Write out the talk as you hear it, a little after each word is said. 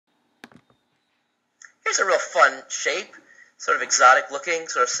Here's a real fun shape, sort of exotic looking,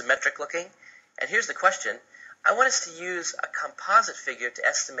 sort of symmetric looking. And here's the question. I want us to use a composite figure to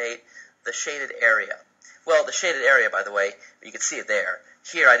estimate the shaded area. Well, the shaded area, by the way, you can see it there.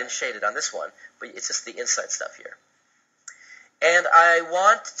 Here I didn't shade it on this one, but it's just the inside stuff here. And I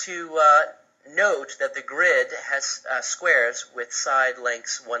want to note that the grid has squares with side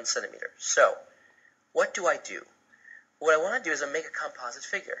lengths 1 centimeter. So, what do I do? What I want to do is I make a composite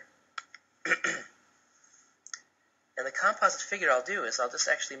figure. And the composite figure I'll do is I'll just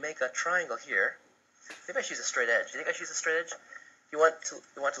actually make a triangle here. Maybe I should use a straight edge. Do you think I should use a straight edge? You want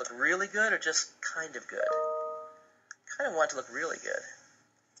to look really good or just kind of good? Kind of want to look really good.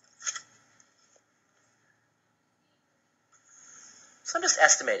 So I'm just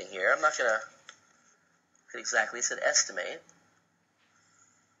estimating here. I'm not going to put exactly. It said estimate.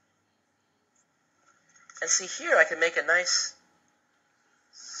 And see here I can make a nice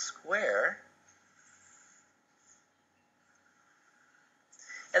square.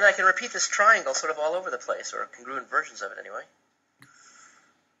 And then I can repeat this triangle sort of all over the place, or congruent versions of it anyway.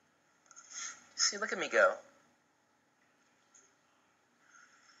 See, look at me go.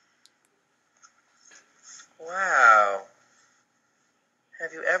 Wow.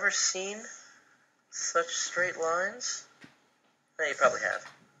 Have you ever seen such straight lines? No, you probably have.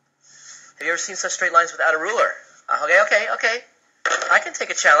 Have you ever seen such straight lines without a ruler? Okay. I can take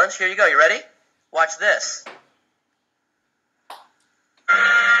a challenge. Here you go. You ready? Watch this.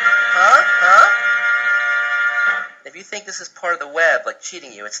 If you think this is part of the web, like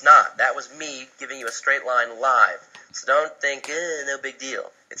cheating you, it's not. That was me giving you a straight line live. So don't think, no big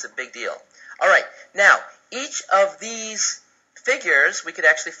deal. It's a big deal. All right. Now, each of these figures we could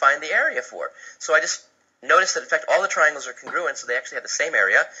actually find the area for. So I just noticed that, in fact, all the triangles are congruent, so they actually have the same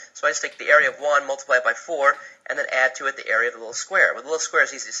area. So I just take the area of one, multiply it by 4, and then add to it the area of the little square. Well, the little square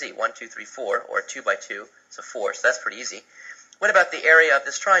is easy to see. 1, 2, 3, 4, or 2 by 2, so 4. So that's pretty easy. What about the area of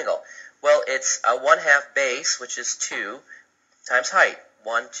this triangle? Well, it's a 1/2 base, which is 2, times height.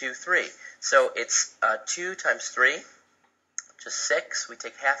 1, 2, 3. So it's 2 times 3, which is 6. We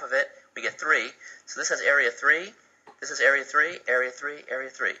take half of it, we get 3. So this has area 3. This is area 3, area 3, area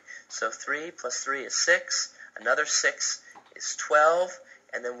 3. So 3 plus 3 is 6. Another 6 is 12.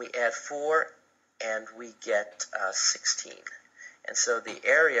 And then we add 4, and we get 16. And so the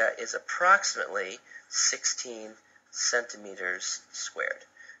area is approximately 16 centimeters squared.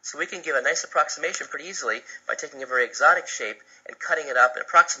 So we can give a nice approximation pretty easily by taking a very exotic shape and cutting it up and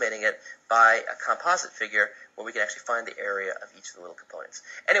approximating it by a composite figure where we can actually find the area of each of the little components.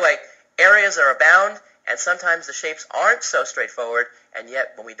 Anyway, areas are abound, and sometimes the shapes aren't so straightforward, and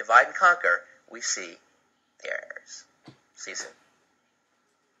yet when we divide and conquer, we see the errors. See you soon.